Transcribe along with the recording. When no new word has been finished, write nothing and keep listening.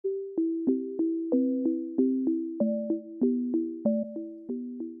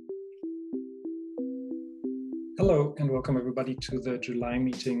Hello and welcome everybody to the July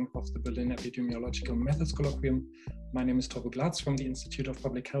meeting of the Berlin Epidemiological Methods Colloquium. My name is Torbo Glatz from the Institute of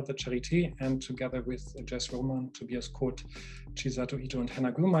Public Health at Charité, and together with Jess Roman, Tobias Koth, Chisato Ito, and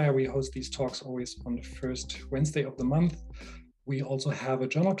Hannah Grummeyer, we host these talks always on the first Wednesday of the month. We also have a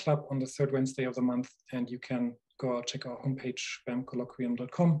journal club on the third Wednesday of the month, and you can go out, check our homepage,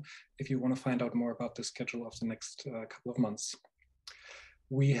 bemcolloquium.com, if you want to find out more about the schedule of the next couple of months.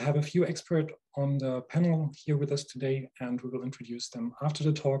 We have a few experts on the panel here with us today, and we will introduce them after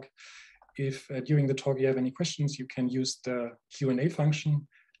the talk. If during the talk you have any questions, you can use the Q&A function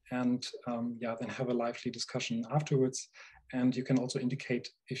and then have a lively discussion afterwards. And you can also indicate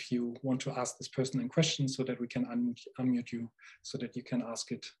if you want to ask this person a question so that we can unmute you so that you can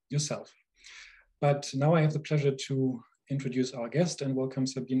ask it yourself. But now I have the pleasure to introduce our guest and welcome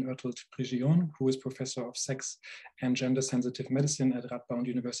Sabine Oertelt-Prigione, who is Professor of Sex and Gender Sensitive Medicine at Radboud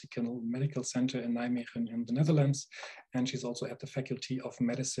University Medical Center in Nijmegen in the Netherlands. And she's also at the Faculty of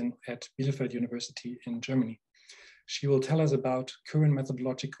Medicine at Bielefeld University in Germany. She will tell us about current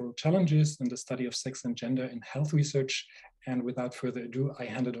methodological challenges in the study of sex and gender in health research. And without further ado, I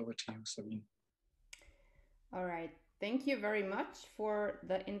hand it over to you, Sabine. All right. Thank you very much for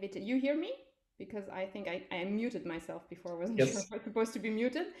the invitation. You hear me? Because I think I muted myself before. I wasn't sure if I was supposed to be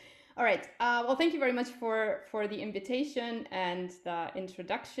muted. All right. Well, thank you very much for the invitation and the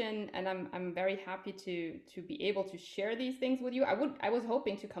introduction. And I'm very happy to be able to share these things with you. I was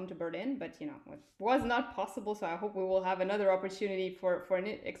hoping to come to Berlin, but it was not possible. So I hope we will have another opportunity for an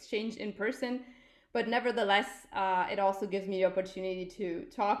exchange in person. But nevertheless, it also gives me the opportunity to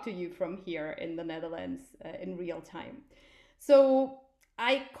talk to you from here in the Netherlands in real time. So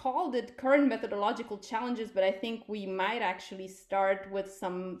I called it current methodological challenges, but I think we might actually start with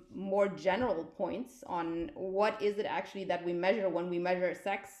some more general points on what is it actually that we measure when we measure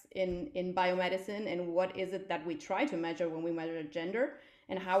sex in biomedicine, and what is it that we try to measure when we measure gender,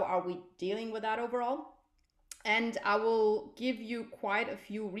 and how are we dealing with that overall. And I will give you quite a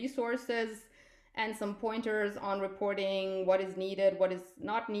few resources and some pointers on reporting what is needed, what is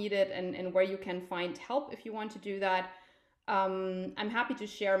not needed, and where you can find help if you want to do that. I'm happy to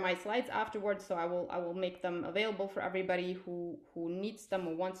share my slides afterwards, so I will make them available for everybody who needs them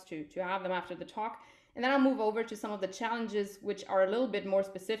or wants to have them after the talk. And then I'll move over to some of the challenges which are a little bit more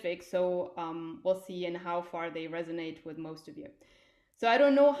specific, so we'll see in how far they resonate with most of you. So I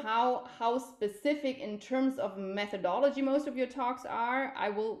don't know how specific in terms of methodology most of your talks are. I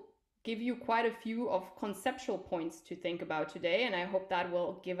will give you quite a few of conceptual points to think about today, and I hope that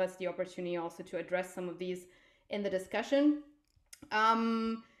will give us the opportunity also to address some of these in the discussion.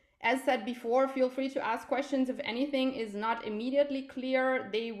 As said before, feel free to ask questions. If anything is not immediately clear,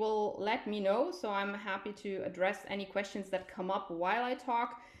 they will let me know. So I'm happy to address any questions that come up while I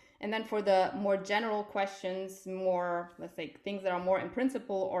talk. And then for the more general questions, more, let's say, things that are more in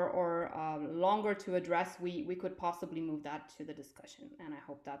principle or longer to address, we could possibly move that to the discussion. And I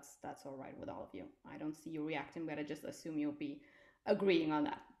hope that's all right with all of you. I don't see you reacting, but I just assume you'll be agreeing on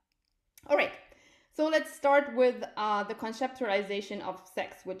that. All right. So let's start with the conceptualization of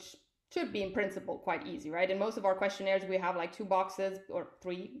sex, which should be in principle quite easy, right? In most of our questionnaires, we have like 2 boxes or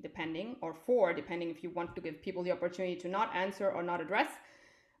 3, depending, or 4, depending if you want to give people the opportunity to not answer or not address.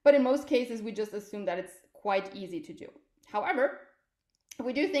 But in most cases, we just assume that it's quite easy to do. However, if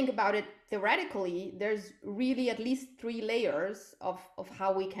we do think about it theoretically, there's really at least 3 layers of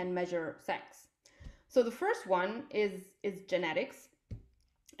how we can measure sex. So the first one is genetics.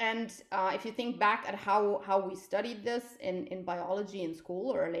 And if you think back at how we studied this in biology in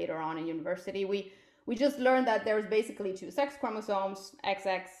school or later on in university, we just learned that there's basically 2 sex chromosomes,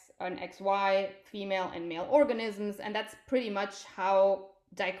 XX and XY, female and male organisms, and that's pretty much how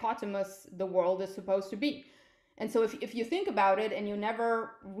dichotomous the world is supposed to be. And so if you think about it and you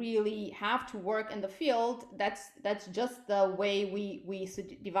never really have to work in the field, that's just the way we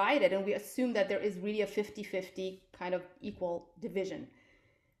divide it, and we assume that there is really a 50-50 kind of equal division.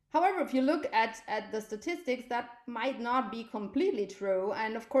 However, if you look at the statistics, that might not be completely true.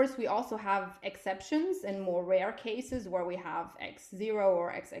 And of course, we also have exceptions in more rare cases where we have X0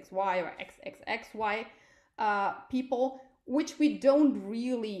 or XXY or XXXY people, which we don't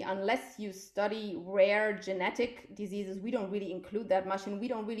really, unless you study rare genetic diseases, we don't really include that much, and we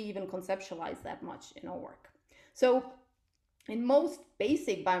don't really even conceptualize that much in our work. So in most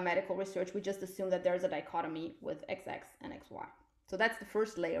basic biomedical research, we just assume that there's a dichotomy with XX and XY. So that's the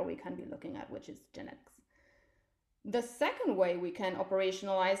first layer we can be looking at, which is genetics. The second way we can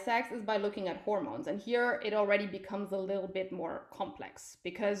operationalize sex is by looking at hormones. And here it already becomes a little bit more complex,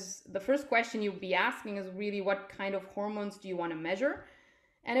 because the first question you'll be asking is really what kind of hormones do you want to measure?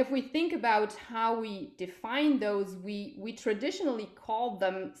 And if we think about how we define those, we traditionally call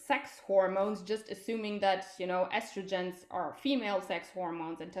them sex hormones, just assuming that, you know, estrogens are female sex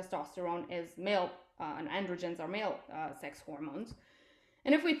hormones and testosterone is male, and androgens are male sex hormones.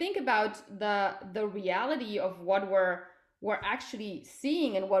 And if we think about the reality of what we're actually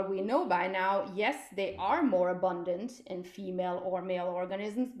seeing and what we know by now, yes, they are more abundant in female or male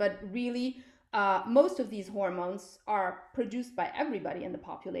organisms, but really most of these hormones are produced by everybody in the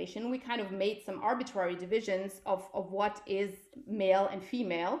population. We kind of made some arbitrary divisions of what is male and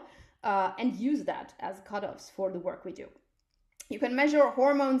female and use that as cutoffs for the work we do. You can measure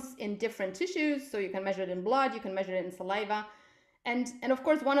hormones in different tissues, so you can measure it in blood, you can measure it in saliva. And of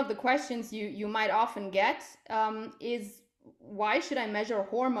course, one of the questions you might often get is, why should I measure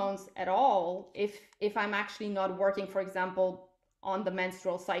hormones at all if I'm actually not working, for example, on the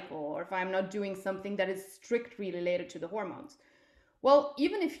menstrual cycle, or if I'm not doing something that is strictly related to the hormones? Well,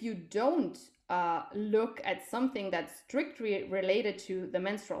 even if you don't look at something that's strictly related to the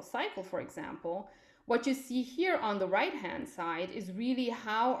menstrual cycle, for example, what you see here on the right-hand side is really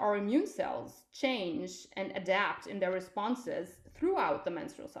how our immune cells change and adapt in their responses throughout the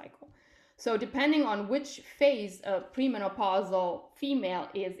menstrual cycle. So depending on which phase a premenopausal female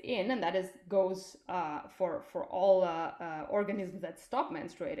is in, and that goes for all organisms that stop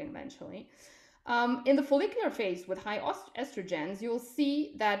menstruating eventually, in the follicular phase with high estrogens, you'll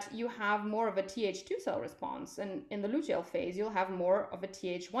see that you have more of a Th2 cell response, and in the luteal phase, you'll have more of a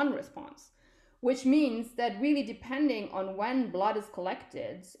Th1 response, which means that really depending on when blood is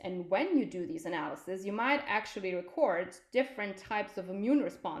collected and when you do these analyses, you might actually record different types of immune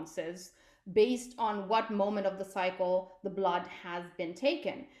responses based on what moment of the cycle the blood has been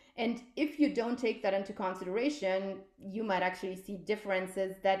taken. And if you don't take that into consideration, you might actually see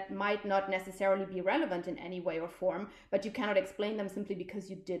differences that might not necessarily be relevant in any way or form, but you cannot explain them simply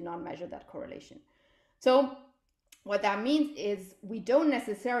because you did not measure that correlation. So what that means is we don't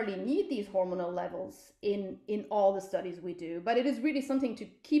necessarily need these hormonal levels in all the studies we do, but it is really something to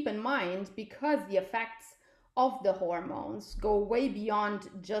keep in mind because the effects of the hormones go way beyond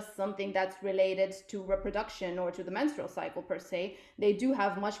just something that's related to reproduction or to the menstrual cycle per se. They do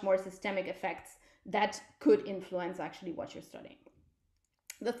have much more systemic effects that could influence actually what you're studying.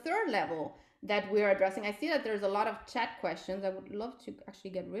 The third level that we're addressing, I see that there's a lot of chat questions. I would love to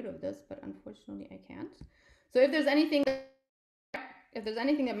actually get rid of this, but unfortunately I can't. So if there's anything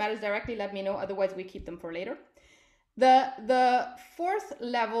that matters directly, let me know. Otherwise, we keep them for later. The fourth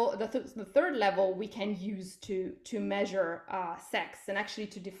level, the third level, we can use to measure sex and actually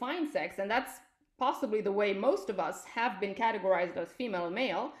to define sex, and that's possibly the way most of us have been categorized as female and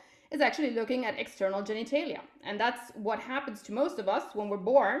male, is actually looking at external genitalia. And that's what happens to most of us when we're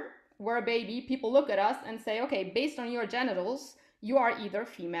born. We're a baby. People look at us and say, okay, based on your genitals, you are either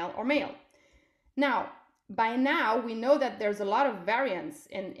female or male. Now, by now, we know that there's a lot of variance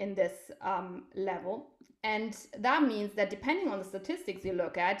in this level. And that means that depending on the statistics you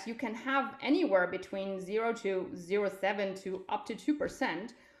look at, you can have anywhere between 0 to 0.7 to up to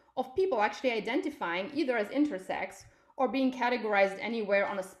 2% of people actually identifying either as intersex or being categorized anywhere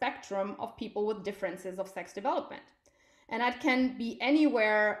on a spectrum of people with differences of sex development. And that can be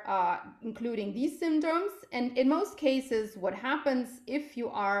anywhere, including these symptoms. And in most cases, what happens if you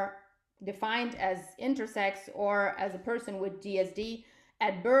are defined as intersex or as a person with DSD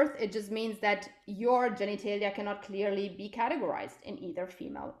at birth, it just means that your genitalia cannot clearly be categorized in either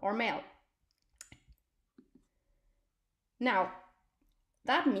female or male. Now,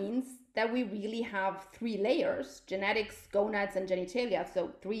 that means that we really have three layers: genetics, gonads, and genitalia.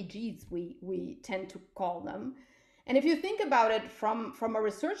 So 3 Gs we tend to call them. And if you think about it from a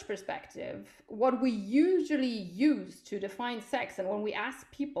research perspective, what we usually use to define sex and when we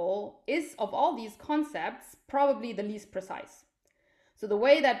ask people is, of all these concepts, probably the least precise. So the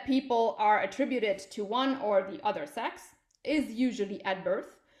way that people are attributed to one or the other sex is usually at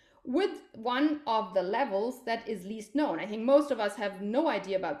birth, with one of the levels that is least known. I think most of us have no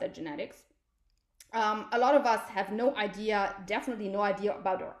idea about their genetics. A lot of us have no idea, definitely no idea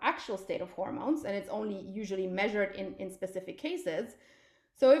about our actual state of hormones, and it's only usually measured in specific cases.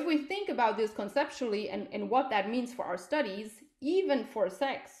 So if we think about this conceptually and what that means for our studies, even for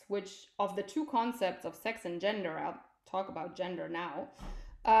sex, which of the two concepts of sex and gender, I'll talk about gender now,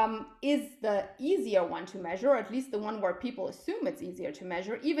 is the easier one to measure, or at least the one where people assume it's easier to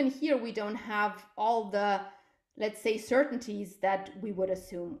measure. Even here, we don't have all the, let's say, certainties that we would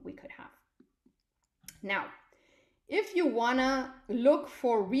assume we could have. Now, if you want to look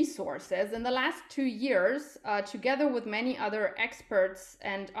for resources, in the last 2 years, together with many other experts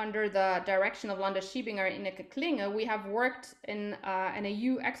and under the direction of Landa Schiebinger and Ineke Klinge, we have worked in an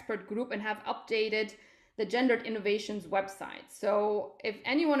EU expert group and have updated the Gendered Innovations website. So if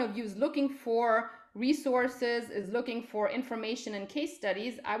any one of you is looking for resources, is looking for information and case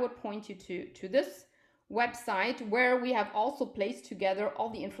studies, I would point you to this website, where we have also placed together all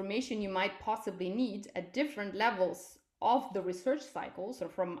the information you might possibly need at different levels of the research cycle, so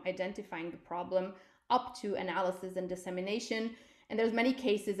from identifying the problem up to analysis and dissemination. And there's many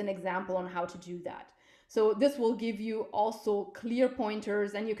cases and example on how to do that. So this will give you also clear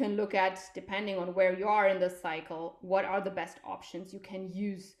pointers, and you can look at, depending on where you are in the cycle, what are the best options you can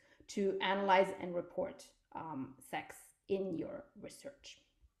use to analyze and report sex in your research.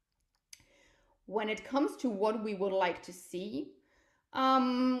 When it comes to what we would like to see,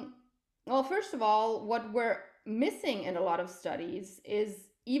 well, first of all, what we're missing in a lot of studies is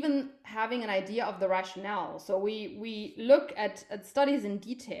even having an idea of the rationale. So we look at studies in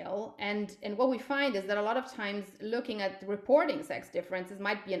detail, and what we find is that a lot of times looking at reporting sex differences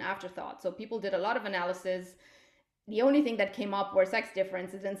might be an afterthought. So people did a lot of analysis. The only thing that came up were sex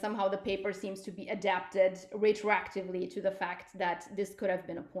differences, and somehow the paper seems to be adapted retroactively to the fact that this could have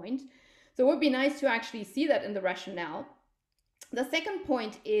been a point. So it would be nice to actually see that in the rationale. The second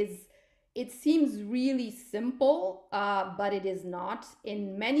point is, it seems really simple, but it is not.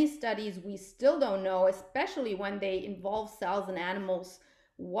 In many studies, we still don't know, especially when they involve cells and animals,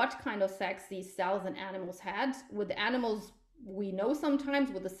 what kind of sex these cells and animals had. With the animals, we know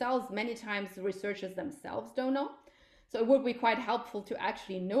sometimes. With the cells, many times the researchers themselves don't know. So it would be quite helpful to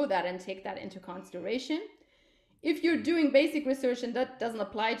actually know that and take that into consideration. If you're doing basic research and that doesn't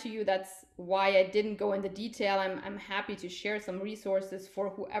apply to you, that's why I didn't go into detail. I'm happy to share some resources for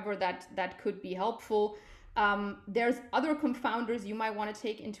whoever that could be helpful. There's other confounders you might want to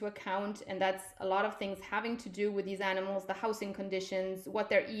take into account, and that's a lot of things having to do with these animals, the housing conditions, what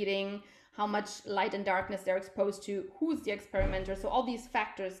they're eating, how much light and darkness they're exposed to, who's the experimenter. So all these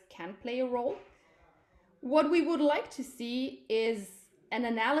factors can play a role. What we would like to see is an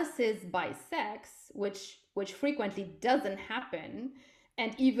analysis by sex, which frequently doesn't happen.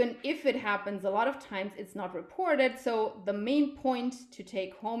 And even if it happens, a lot of times it's not reported. So the main point to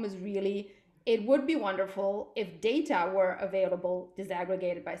take home is really, it would be wonderful if data were available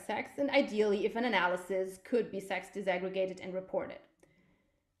disaggregated by sex, and ideally if an analysis could be sex disaggregated and reported.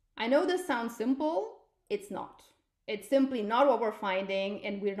 I know this sounds simple, it's not. It's simply not what we're finding,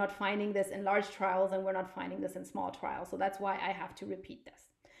 and we're not finding this in large trials, and we're not finding this in small trials. So that's why I have to repeat this.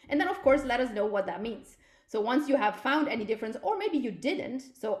 And then, of course, let us know what that means. So once you have found any difference, or maybe you didn't,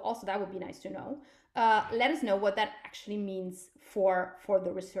 so also that would be nice to know, let us know what that actually means for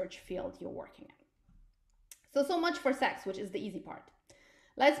the research field you're working in. So much for sex, which is the easy part.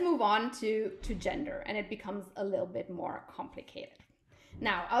 Let's move on to gender, and it becomes a little bit more complicated.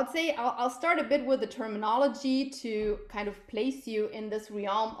 Now, I would say I'll start a bit with the terminology to kind of place you in this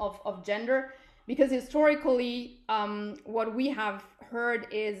realm of gender, because historically, what we have heard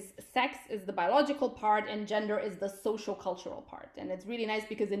is sex is the biological part and gender is the social-cultural part. And it's really nice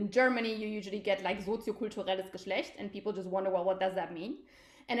because in Germany, you usually get like soziokulturelles Geschlecht, and people just wonder, well, what does that mean?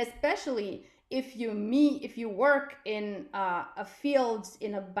 And especially if you work in a field,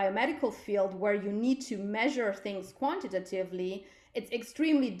 in a biomedical field where you need to measure things quantitatively, it's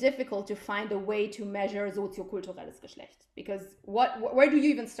extremely difficult to find a way to measure soziokulturelles Geschlecht, because where do you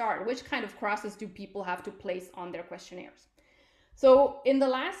even start? Which kind of crosses do people have to place on their questionnaires? So in the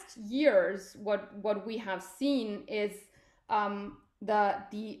last years, what we have seen is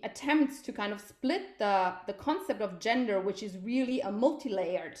the attempts to kind of split the concept of gender, which is really a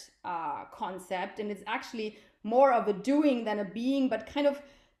multi-layered concept, and it's actually more of a doing than a being, but kind of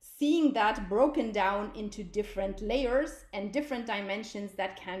seeing that broken down into different layers and different dimensions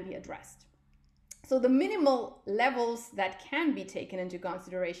that can be addressed. So the minimal levels that can be taken into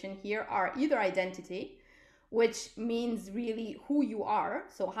consideration here are either identity, which means really who you are.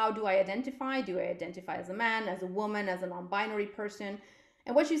 So how do I identify? Do I identify as a man, as a woman, as a non-binary person?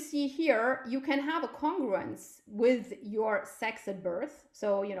 And what you see here, you can have a congruence with your sex at birth.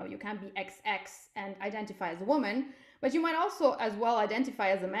 So, you can be XX and identify as a woman, but you might also as well identify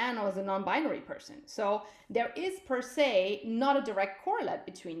as a man or as a non-binary person. So there is per se not a direct correlate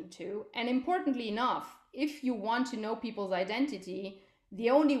between the two. And importantly enough, if you want to know people's identity, the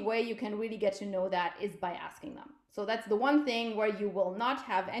only way you can really get to know that is by asking them. So that's the one thing where you will not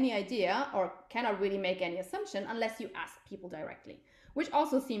have any idea or cannot really make any assumption unless you ask people directly, which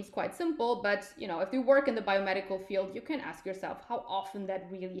also seems quite simple. But if you work in the biomedical field, you can ask yourself how often that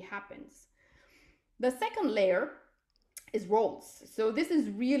really happens. The second layer is roles. So this is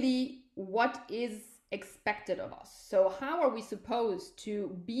really what is expected of us. So how are we supposed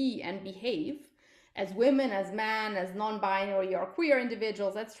to be and behave as women, as men, as non-binary or queer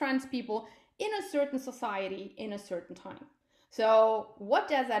individuals, as trans people in a certain society in a certain time? So what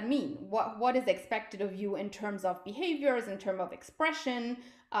does that mean? What is expected of you in terms of behaviors, in terms of expression?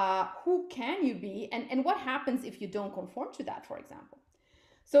 Who can you be? And what happens if you don't conform to that, for example?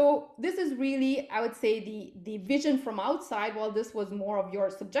 So this is really, I would say, the vision from outside, while this was more of your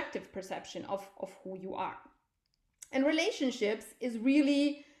subjective perception of who you are. And relationships is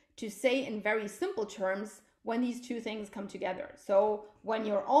really, to say in very simple terms, when these two things come together. So when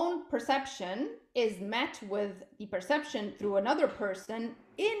your own perception is met with the perception through another person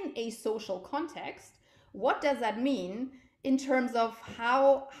in a social context, what does that mean in terms of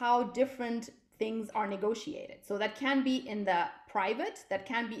how different things are negotiated? So that can be in the private, that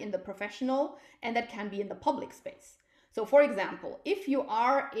can be in the professional, and that can be in the public space. So for example, if you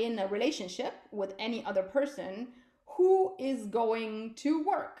are in a relationship with any other person, who is going to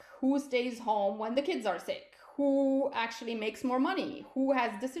work? Who stays home when the kids are sick? Who actually makes more money? Who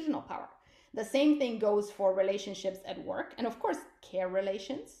has decisional power? The same thing goes for relationships at work, and of course, care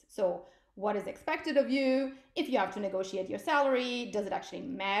relations. So what is expected of you? If you have to negotiate your salary, does it actually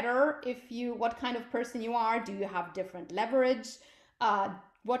matter what kind of person you are? Do you have different leverage?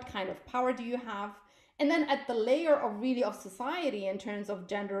 What kind of power do you have? And then at the layer of society in terms of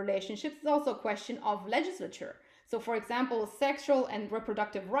gender relationships, it's also a question of legislature. So for example, sexual and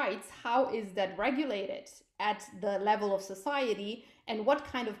reproductive rights, how is that regulated at the level of society, and what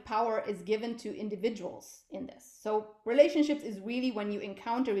kind of power is given to individuals in this? So relationships is really when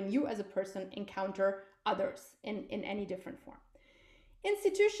you as a person encounter others in any different form.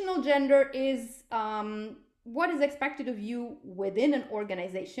 Institutional gender is what is expected of you within an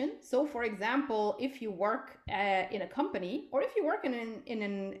organization. So for example, if you work in a company, or if you work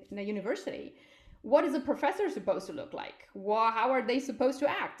in a university, what is a professor supposed to look like? How are they supposed to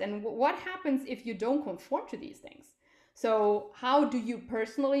act? And what happens if you don't conform to these things? So how do you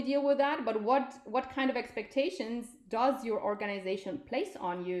personally deal with that? But what kind of expectations does your organization place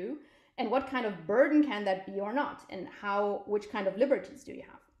on you? And what kind of burden can that be or not? And which kind of liberties do you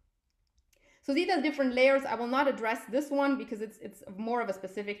have? So these are different layers. I will not address this one because it's more of a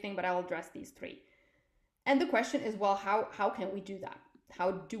specific thing, but I will address these three. And the question is, well, how can we do that?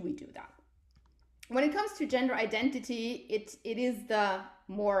 How do we do that? When it comes to gender identity, it is the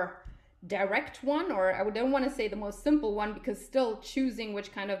more direct one, or I don't want to say the most simple one, because still choosing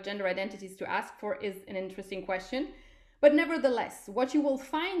which kind of gender identities to ask for is an interesting question. But nevertheless, what you will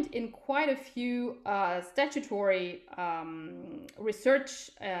find in quite a few statutory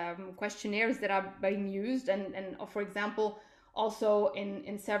research questionnaires that are being used, and for example, also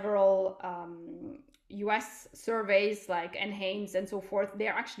in several US surveys like NHANES and so forth,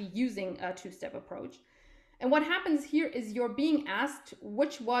 they're actually using a two-step approach. And what happens here is you're being asked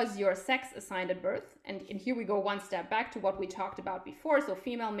which was your sex assigned at birth. And here we go one step back to what we talked about before. So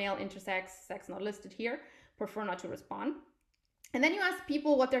female, male, intersex, sex not listed here, prefer not to respond. And then you ask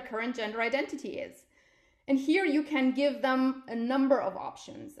people what their current gender identity is. And here you can give them a number of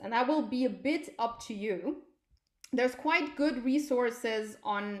options, and that will be a bit up to you. There's quite good resources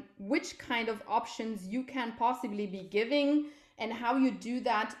on which kind of options you can possibly be giving and how you do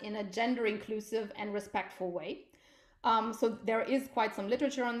that in a gender inclusive and respectful way. So there is quite some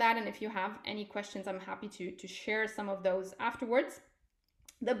literature on that, and if you have any questions, I'm happy to share some of those afterwards.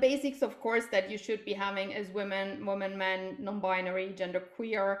 The basics, of course, that you should be having is women, men, non-binary,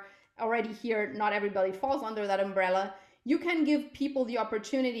 genderqueer. Already here, not everybody falls under that umbrella. You can give people the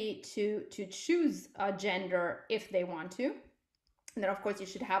opportunity to choose a gender if they want to. And then, of course, you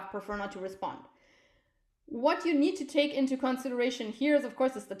should have prefer not to respond. What you need to take into consideration here is, of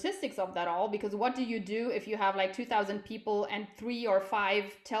course, the statistics of that all, because what do you do if you have like 2,000 people and 3 or 5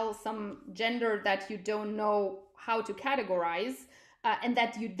 tell some gender that you don't know how to categorize, and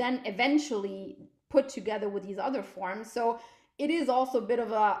that you then eventually put together with these other forms? So it is also a bit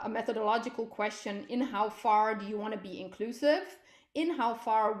of a methodological question in how far do you want to be inclusive, in how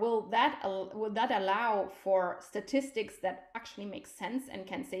far will that allow for statistics that actually make sense and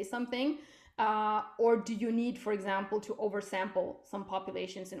can say something, or do you need, for example, to oversample some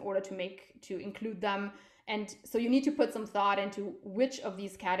populations in order to include them? And so you need to put some thought into which of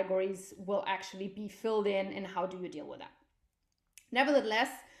these categories will actually be filled in and how do you deal with that. Nevertheless,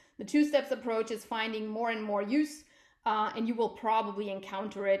 the two-steps approach is finding more and more use, and you will probably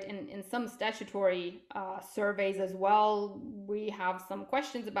encounter it in some statutory surveys as well. We have some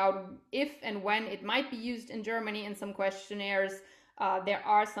questions about if and when it might be used in Germany in some questionnaires. there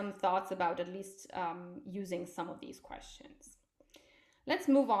are some thoughts about at least using some of these questions. Let's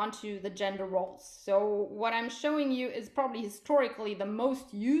move on to the gender roles. So what I'm showing you is probably historically the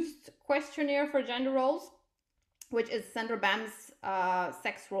most used questionnaire for gender roles, which is Sandra BEM's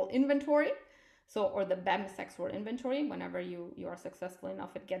sex role inventory. So, or the BEM sex role inventory. Whenever you are successful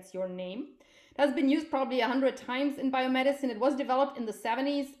enough, it gets your name. It has been used probably 100 times in biomedicine. It was developed in the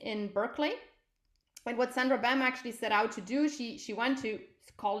 70s in Berkeley. And what Sandra BEM actually set out to do, she went to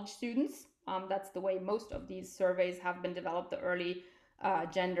college students. That's the way most of these surveys have been developed, the early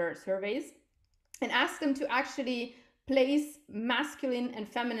gender surveys, and asked them to actually place masculine and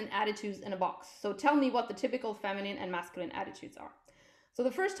feminine attitudes in a box. So tell me what the typical feminine and masculine attitudes are. So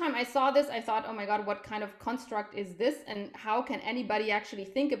the first time I saw this, I thought, oh my God, what kind of construct is this? And how can anybody actually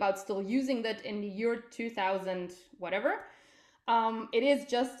think about still using that in the year 2000, whatever? It is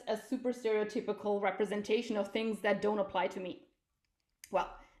just a super stereotypical representation of things that don't apply to me. Well,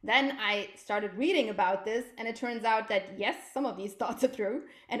 then I started reading about this, and it turns out that yes, some of these thoughts are true,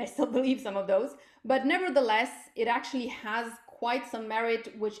 and I still believe some of those, but nevertheless, it actually has quite some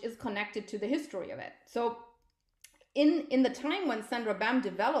merit, which is connected to the history of it. So in the time when Sandra BEM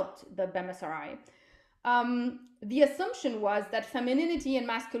developed the BEMSRI, the assumption was that femininity and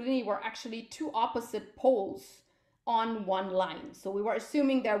masculinity were actually two opposite poles on one line. So we were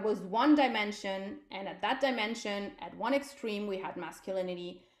assuming there was one dimension, and at that dimension, at one extreme, we had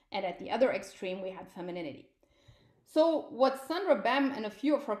masculinity, and at the other extreme, we had femininity. So what Sandra BEM and a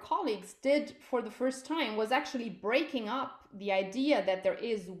few of her colleagues did for the first time was actually breaking up the idea that there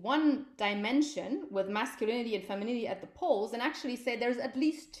is one dimension with masculinity and femininity at the poles, and actually say there's at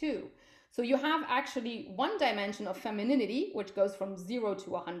least two. So you have actually one dimension of femininity, which goes from 0 to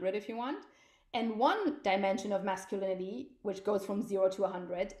 100 if you want, and one dimension of masculinity, which goes from 0 to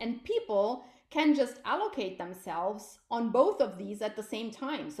 100, and people can just allocate themselves on both of these at the same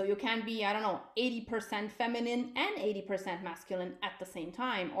time. So you can be, I don't know, 80% feminine and 80% masculine at the same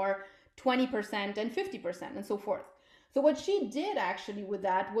time, or 20% and 50% and so forth. So what she did actually with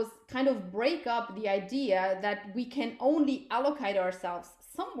that was kind of break up the idea that we can only allocate ourselves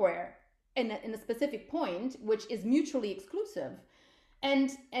somewhere in a specific point, which is mutually exclusive,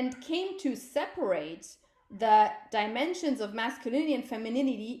 and came to separate the dimensions of masculinity and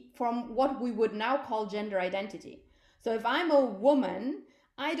femininity from what we would now call gender identity. So if I'm a woman,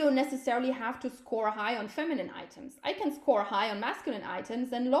 I don't necessarily have to score high on feminine items. I can score high on masculine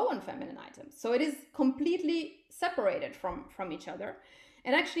items and low on feminine items. So it is completely separated from each other,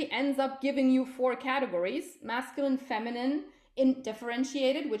 and actually ends up giving you 4 categories: masculine, feminine,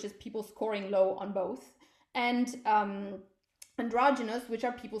 differentiated, which is people scoring low on both, and androgynous, which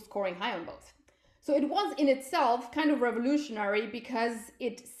are people scoring high on both. So it was in itself kind of revolutionary because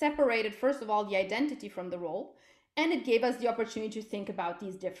it separated, first of all, the identity from the role, and it gave us the opportunity to think about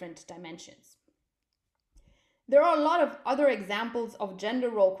these different dimensions. There are a lot of other examples of gender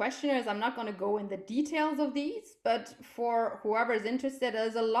role questionnaires. I'm not going to go in the details of these, but for whoever is interested,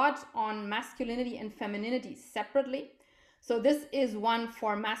 there's a lot on masculinity and femininity separately. So this is one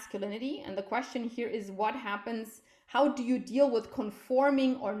for masculinity, and the question here is what happens. How do you deal with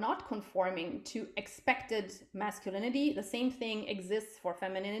conforming or not conforming to expected masculinity? The same thing exists for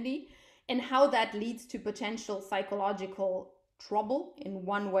femininity, and how that leads to potential psychological trouble in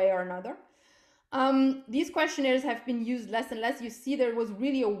one way or another. These questionnaires have been used less and less. You see there was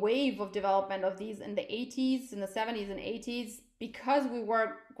really a wave of development of these in the 80s, in the 70s and 80s, because we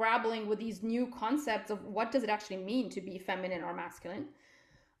were grappling with these new concepts of what does it actually mean to be feminine or masculine.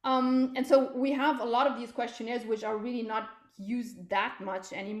 And so we have a lot of these questionnaires which are really not used that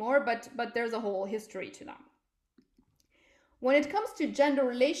much anymore, but there's a whole history to them. When it comes to gender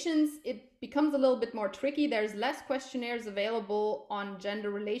relations, it becomes a little bit more tricky. There's less questionnaires available on gender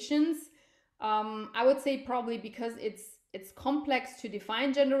relations. I would say probably because it's complex to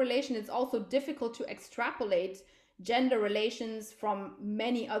define gender relation. It's also difficult to extrapolate gender relations from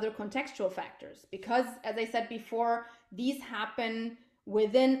many other contextual factors, because, as I said before, these happen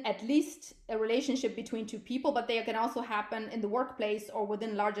within at least a relationship between two people, but they can also happen in the workplace or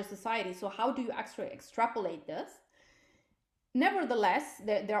within larger society. So how do you actually extrapolate this? Nevertheless,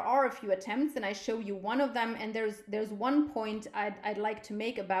 there are a few attempts, and I show you one of them, and there's one point I'd like to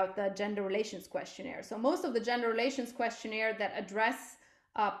make about the gender relations questionnaire. So most of the gender relations questionnaire that address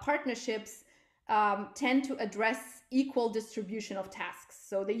partnerships tend to address equal distribution of tasks.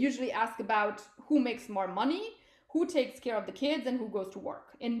 So they usually ask about who makes more money, who takes care of the kids, and who goes to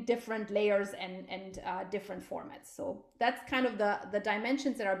work in different layers and different formats. So that's kind of the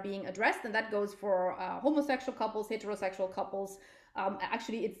dimensions that are being addressed, and that goes for homosexual couples, heterosexual couples.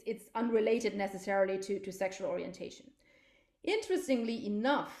 Actually, it's unrelated necessarily to sexual orientation. Interestingly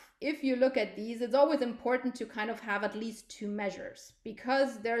enough, if you look at these, it's always important to kind of have at least two measures,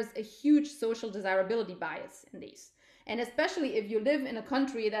 because there's a huge social desirability bias in these. And especially if you live in a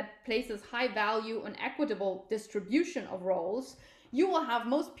country that places high value on equitable distribution of roles, you will have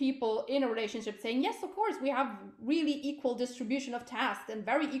most people in a relationship saying, yes, of course, we have really equal distribution of tasks and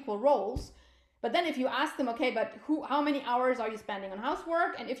very equal roles. But then if you ask them, okay, but how many hours are you spending on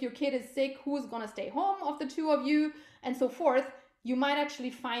housework? And if your kid is sick, who's going to stay home of the two of you? And so forth, you might actually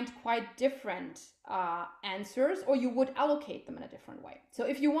find quite different answers, or you would allocate them in a different way. So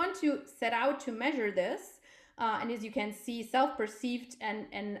if you want to set out to measure this, and as you can see, self-perceived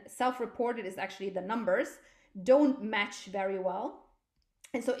and self-reported is actually the numbers, don't match very well.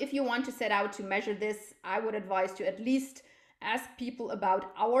 And so if you want to set out to measure this, I would advise to at least ask people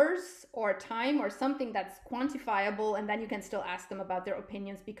about hours or time or something that's quantifiable, and then you can still ask them about their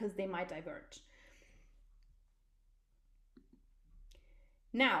opinions because they might diverge.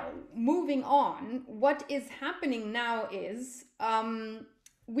 Now, moving on, what is happening now is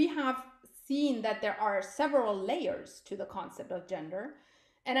we have seen that there are several layers to the concept of gender.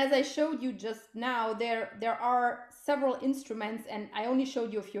 And as I showed you just now, there are several instruments, and I only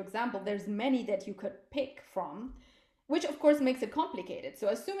showed you a few examples. There's many that you could pick from, which of course makes it complicated. So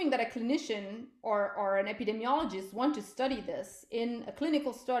assuming that a clinician or an epidemiologist want to study this in a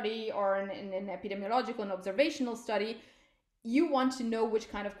clinical study or in an epidemiological and observational study, you want to know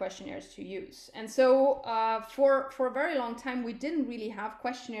which kind of questionnaires to use. And so for a very long time, we didn't really have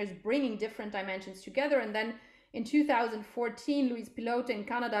questionnaires bringing different dimensions together. And then in 2014, Louise Pilote in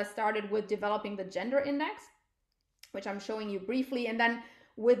Canada started with developing the gender index, which I'm showing you briefly. And then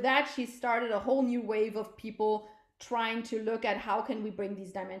with that, she started a whole new wave of people trying to look at how can we bring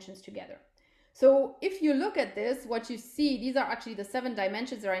these dimensions together. So if you look at this, what you see, these are actually the 7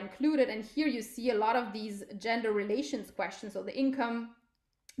 dimensions that are included. And here you see a lot of these gender relations questions. So the income,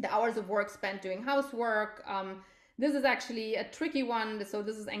 the hours of work spent doing housework. This is actually a tricky one. So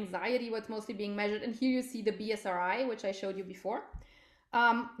this is anxiety, what's mostly being measured. And here you see the BSRI, which I showed you before.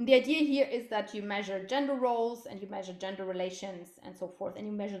 The idea here is that you measure gender roles and you measure gender relations and so forth, and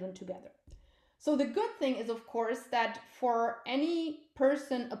you measure them together. So the good thing is, of course, that for any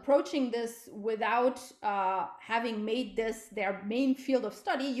person approaching this without having made this their main field of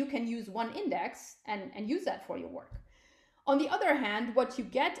study, you can use one index and use that for your work. On the other hand, what you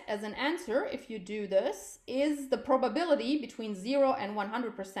get as an answer, if you do this, is the probability between 0 and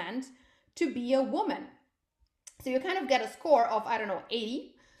 100% to be a woman. So you kind of get a score of, I don't know,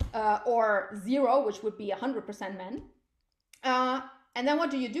 80 or 0, which would be 100% men. And then what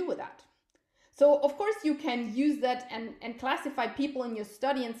do you do with that? So of course you can use that and classify people in your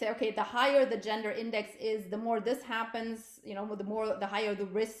study and say, okay, the higher the gender index is, the more this happens, you know, the higher the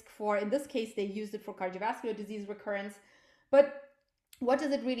risk for, in this case, they used it for cardiovascular disease recurrence. But what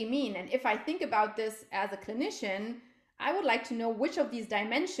does it really mean? And if I think about this as a clinician, I would like to know which of these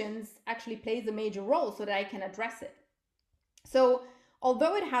dimensions actually plays a major role so that I can address it. So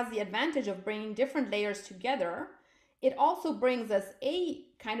although it has the advantage of bringing different layers together, it also brings us a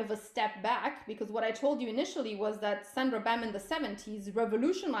kind of a step back, because what I told you initially was that Sandra Bem in the 70s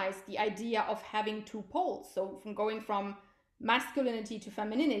revolutionized the idea of having 2 poles. So from going from masculinity to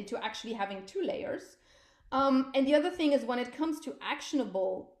femininity to actually having 2 layers. And the other thing is, when it comes to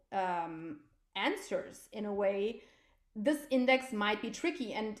actionable answers, in a way, this index might be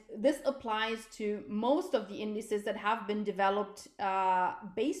tricky. And this applies to most of the indices that have been developed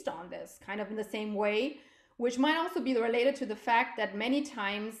based on this, kind of in the same way, which might also be related to the fact that many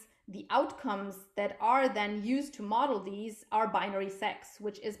times the outcomes that are then used to model these are binary sex,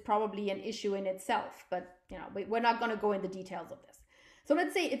 which is probably an issue in itself. But you know, we're not going to go into details of this. So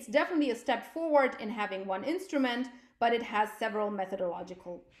let's say it's definitely a step forward in having one instrument, but it has several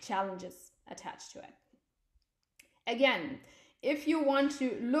methodological challenges attached to it. Again, if you want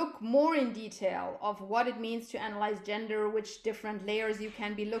to look more in detail of what it means to analyze gender, which different layers you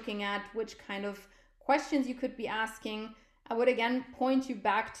can be looking at, which kind of questions you could be asking, I would again point you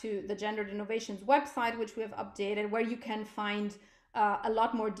back to the Gendered Innovations website, which we have updated, where you can find a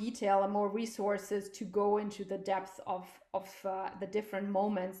lot more detail and more resources to go into the depth of the different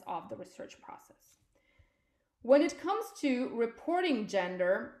moments of the research process. When it comes to reporting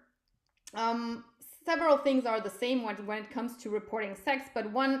gender, several things are the same when it comes to reporting sex,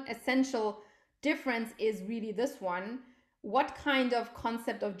 but one essential difference is really this one. What kind of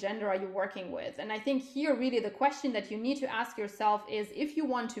concept of gender are you working with? And I think here really the question that you need to ask yourself is, if you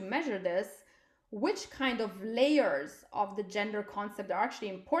want to measure this, which kind of layers of the gender concept are actually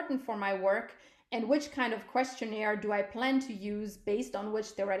important for my work, and which kind of questionnaire do I plan to use based on which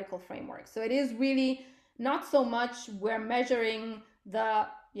theoretical framework? So it is really not so much we're measuring the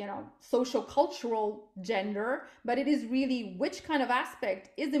social cultural gender, but it is really which kind of aspect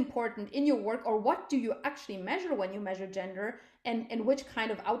is important in your work, or what do you actually measure when you measure gender, and which kind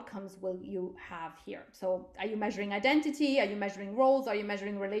of outcomes will you have here. So are you measuring identity? Are you measuring roles? Are you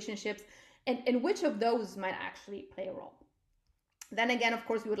measuring relationships? And which of those might actually play a role? Then again, of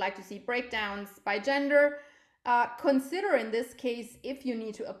course, we would like to see breakdowns by gender. Consider in this case if you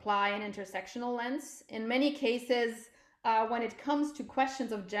need to apply an intersectional lens. In many cases, when it comes to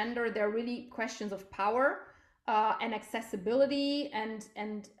questions of gender, they're really questions of power and accessibility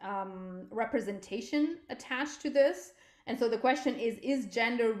and representation attached to this. And so the question is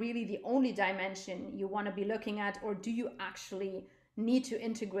gender really the only dimension you want to be looking at, or do you actually need to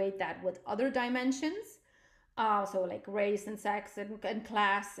integrate that with other dimensions? So like race and sex and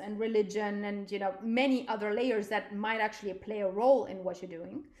class and religion and many other layers that might actually play a role in what you're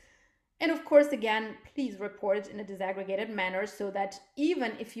doing. And of course, again, please report in a disaggregated manner so that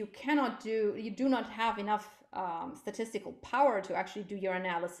even if you do not have enough statistical power to actually do your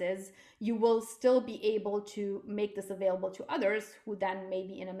analysis, you will still be able to make this available to others who then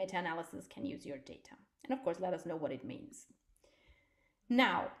maybe in a meta-analysis can use your data. And of course, let us know what it means.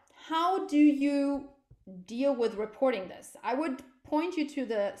 Now, how do you deal with reporting this? I would point you to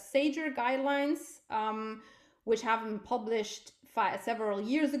the SAGER guidelines, which have been published several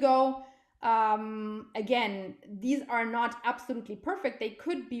years ago. Again, these are not absolutely perfect. They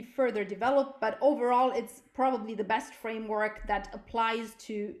could be further developed, but overall, it's probably the best framework that applies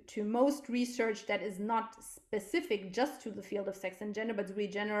to most research that is not specific just to the field of sex and gender, but really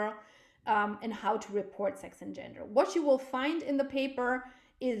general, and how to report sex and gender. What you will find in the paper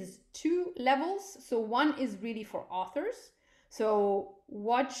is two levels. So one is really for authors. So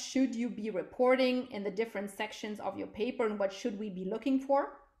what should you be reporting in the different sections of your paper, and what should we be looking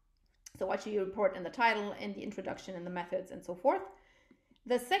for? So what should you report in the title, in the introduction, in the methods, and so forth.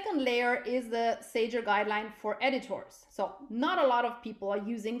 The second layer is the SAGER guideline for editors. So not a lot of people are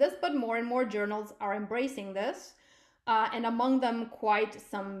using this, but more and more journals are embracing this. And among them quite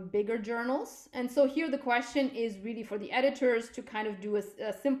some bigger journals. And so here the question is really for the editors to kind of do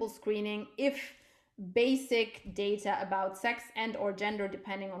a simple screening if basic data about sex and or gender,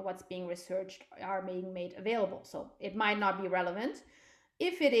 depending on what's being researched, are being made available. So it might not be relevant.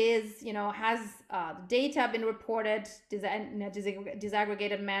 If it is, has data been reported in a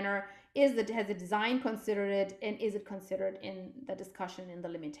disaggregated manner, has the design considered it, and is it considered in the discussion in the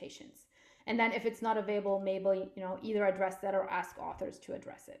limitations? And then if it's not available, maybe, either address that or ask authors to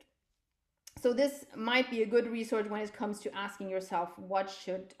address it. So this might be a good resource when it comes to asking yourself, what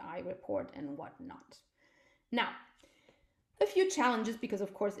should I report and what not? Now, a few challenges, because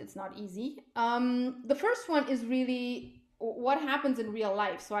of course it's not easy. The first one is really what happens in real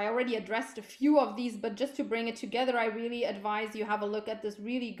life. So I already addressed a few of these, but just to bring it together, I really advise you have a look at this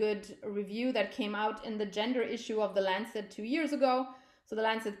really good review that came out in the gender issue of The Lancet 2 years ago. So The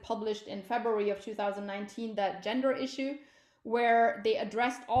Lancet published in February of 2019 that gender issue, where they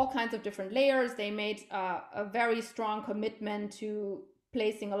addressed all kinds of different layers. They made a very strong commitment to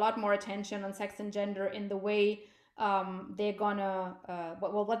placing a lot more attention on sex and gender in the way they're gonna,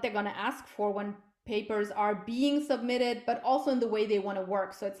 what they're gonna ask for when papers are being submitted, but also in the way they want to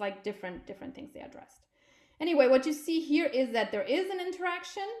work. So it's like different things they addressed. Anyway, what you see here is that there is an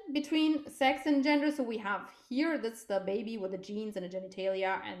interaction between sex and gender. So we have here, that's the baby with the genes and the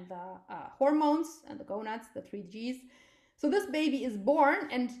genitalia and the hormones and the gonads, the 3 Gs. So this baby is born,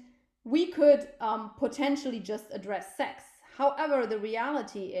 and we could potentially just address sex. However, the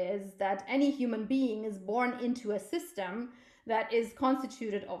reality is that any human being is born into a system that is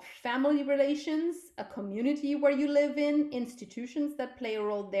constituted of family relations, a community where you live in, institutions that play a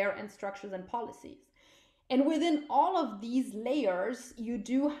role there, and structures and policies. And within all of these layers, you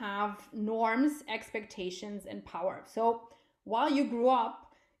do have norms, expectations, and power. So while you grew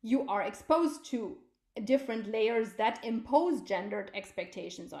up, you are exposed to different layers that impose gendered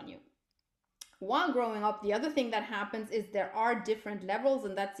expectations on you. While growing up, the other thing that happens is there are different levels,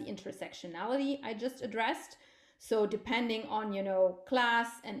 and that's the intersectionality I just addressed. So depending on, class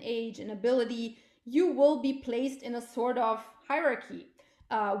and age and ability, you will be placed in a sort of hierarchy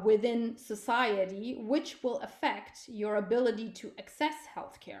within society, which will affect your ability to access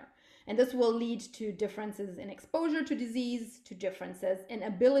healthcare. And this will lead to differences in exposure to disease, to differences in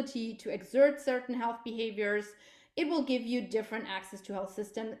ability to exert certain health behaviors. It will give you different access to health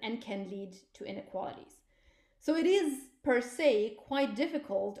systems and can lead to inequalities. So it is per se quite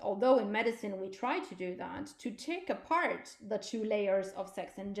difficult, although in medicine we try to do that, to take apart the 2 layers of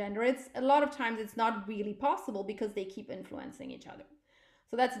sex and gender. A lot of times it's not really possible because they keep influencing each other.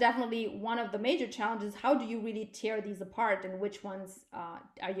 So that's definitely one of the major challenges. How do you really tear these apart, and which ones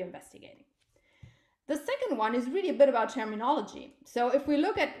are you investigating? The second one is really a bit about terminology. So if we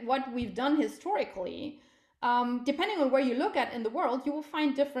look at what we've done historically, depending on where you look at in the world, you will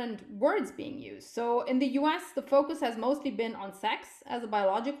find different words being used. So in the US, the focus has mostly been on sex as a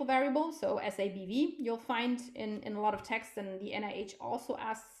biological variable. So SABV, you'll find in a lot of texts, and the NIH also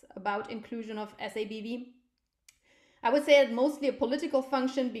asks about inclusion of SABV. I would say it's mostly a political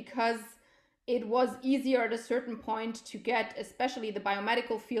function, because it was easier at a certain point to get especially the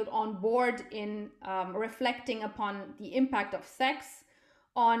biomedical field on board in reflecting upon the impact of sex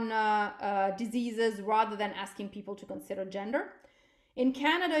on diseases, rather than asking people to consider gender. In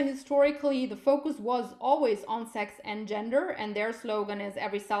Canada, historically, the focus was always on sex and gender, and their slogan is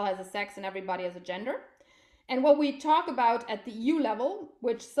every cell has a sex and everybody has a gender. And what we talk about at the EU level,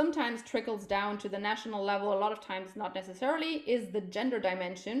 which sometimes trickles down to the national level, a lot of times not necessarily, is the gender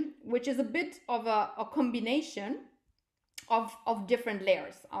dimension, which is a bit of a combination of different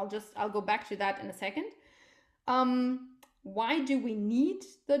layers. I'll go back to that in a second. Why do we need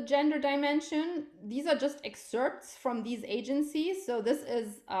the gender dimension? These are just excerpts from these agencies. So this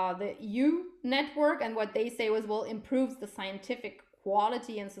is the EU network, and what they say was, well, improves the scientific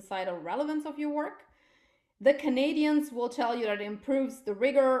quality and societal relevance of your work. The Canadians will tell you that it improves the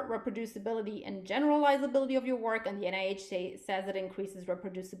rigor, reproducibility, and generalizability of your work, and the NIH says it increases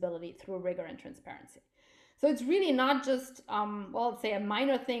reproducibility through rigor and transparency. So it's really not just, well, let's say a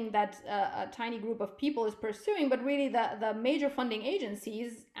minor thing that a tiny group of people is pursuing, but really the major funding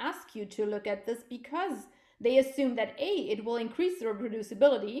agencies ask you to look at this, because they assume that A, it will increase the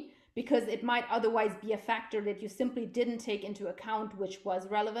reproducibility, because it might otherwise be a factor that you simply didn't take into account, which was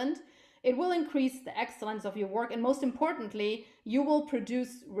relevant. It will increase the excellence of your work, and most importantly, you will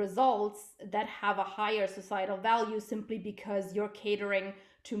produce results that have a higher societal value, simply because you're catering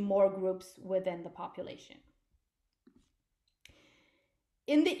to more groups within the population.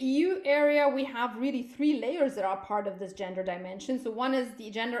 In the EU area, we have really three layers that are part of this gender dimension. So one is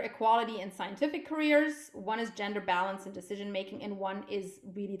the gender equality in scientific careers, one is gender balance in decision making, and one is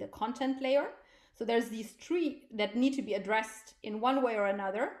really the content layer. So there's these three that need to be addressed in one way or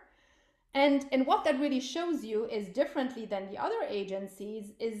another. And what that really shows you is, differently than the other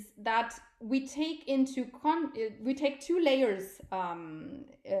agencies, is that we take two layers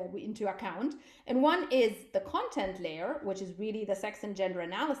into account. And one is the content layer, which is really the sex and gender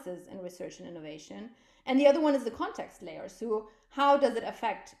analysis in research and innovation. And the other one is the context layer. So how does it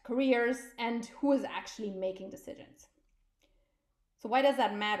affect careers, and who is actually making decisions? So why does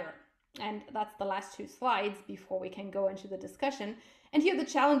that matter? And that's the last two slides before we can go into the discussion. And here the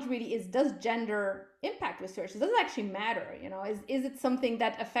challenge really is, does gender impact research? Does it actually matter? You know, is it something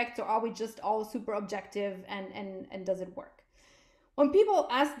that affects, or are we just all super objective, and does it work? When people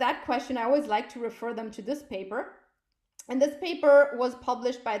ask that question, I always like to refer them to this paper. And this paper was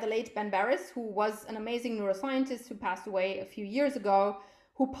published by the late Ben Barres, who was an amazing neuroscientist who passed away a few years ago,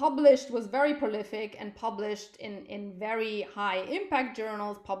 who was very prolific and published in very high impact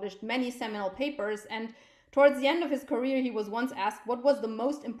journals, published many seminal papers. And towards the end of his career, he was once asked, what was the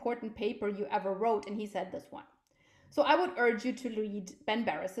most important paper you ever wrote? And he said this one. So I would urge you to read Ben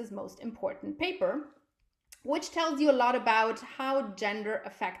Barres's most important paper, which tells you a lot about how gender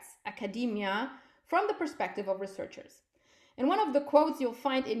affects academia from the perspective of researchers. And one of the quotes you'll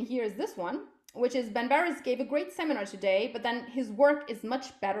find in here is this one, which is, Ben Barres gave a great seminar today, but then his work is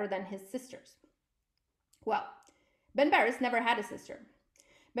much better than his sister's. Well, Ben Barres never had a sister.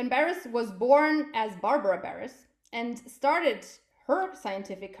 Ben Barres was born as Barbara Barres and started her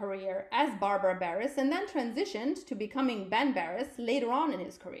scientific career as Barbara Barres, and then transitioned to becoming Ben Barres later on in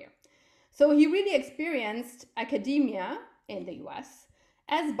his career. So he really experienced academia in the US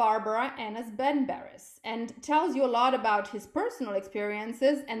as Barbara and as Ben Barres, and tells you a lot about his personal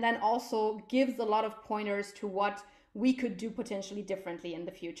experiences, and then also gives a lot of pointers to what we could do potentially differently in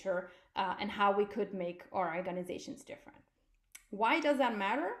the future, and how we could make our organizations different. Why does that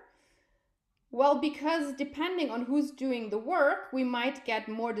matter? Well, because depending on who's doing the work, we might get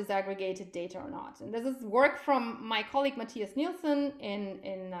more disaggregated data or not. And this is work from my colleague Matthias Nielsen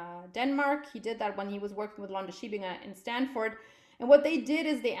in Denmark. He did that when he was working with Londa Schiebinger in Stanford. And what they did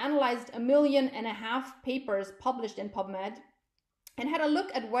is they analyzed 1.5 million papers published in PubMed, and had a look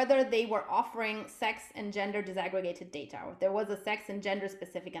at whether they were offering sex and gender disaggregated data, or if there was a sex and gender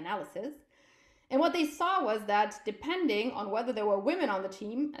specific analysis. And what they saw was that depending on whether there were women on the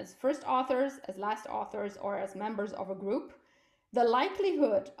team as first authors, as last authors, or as members of a group, the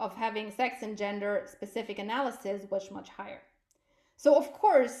likelihood of having sex and gender specific analysis was much higher. So of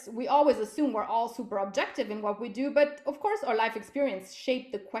course, we always assume we're all super objective in what we do, but of course our life experience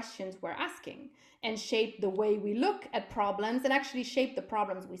shape the questions we're asking and shape the way we look at problems and actually shape the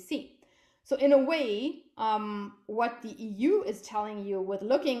problems we see. So in a way, what the EU is telling you with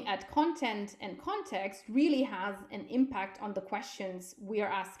looking at content and context really has an impact on the questions we are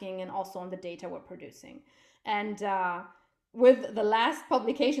asking and also on the data we're producing. And with the last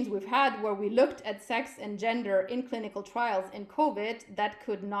publications we've had where we looked at sex and gender in clinical trials in COVID, that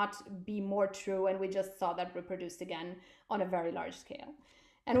could not be more true. And we just saw that reproduced again on a very large scale.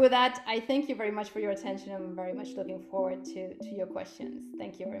 And with that, I thank you very much for your attention. I'm very much looking forward to your questions.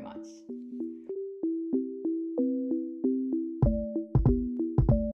 Thank you very much.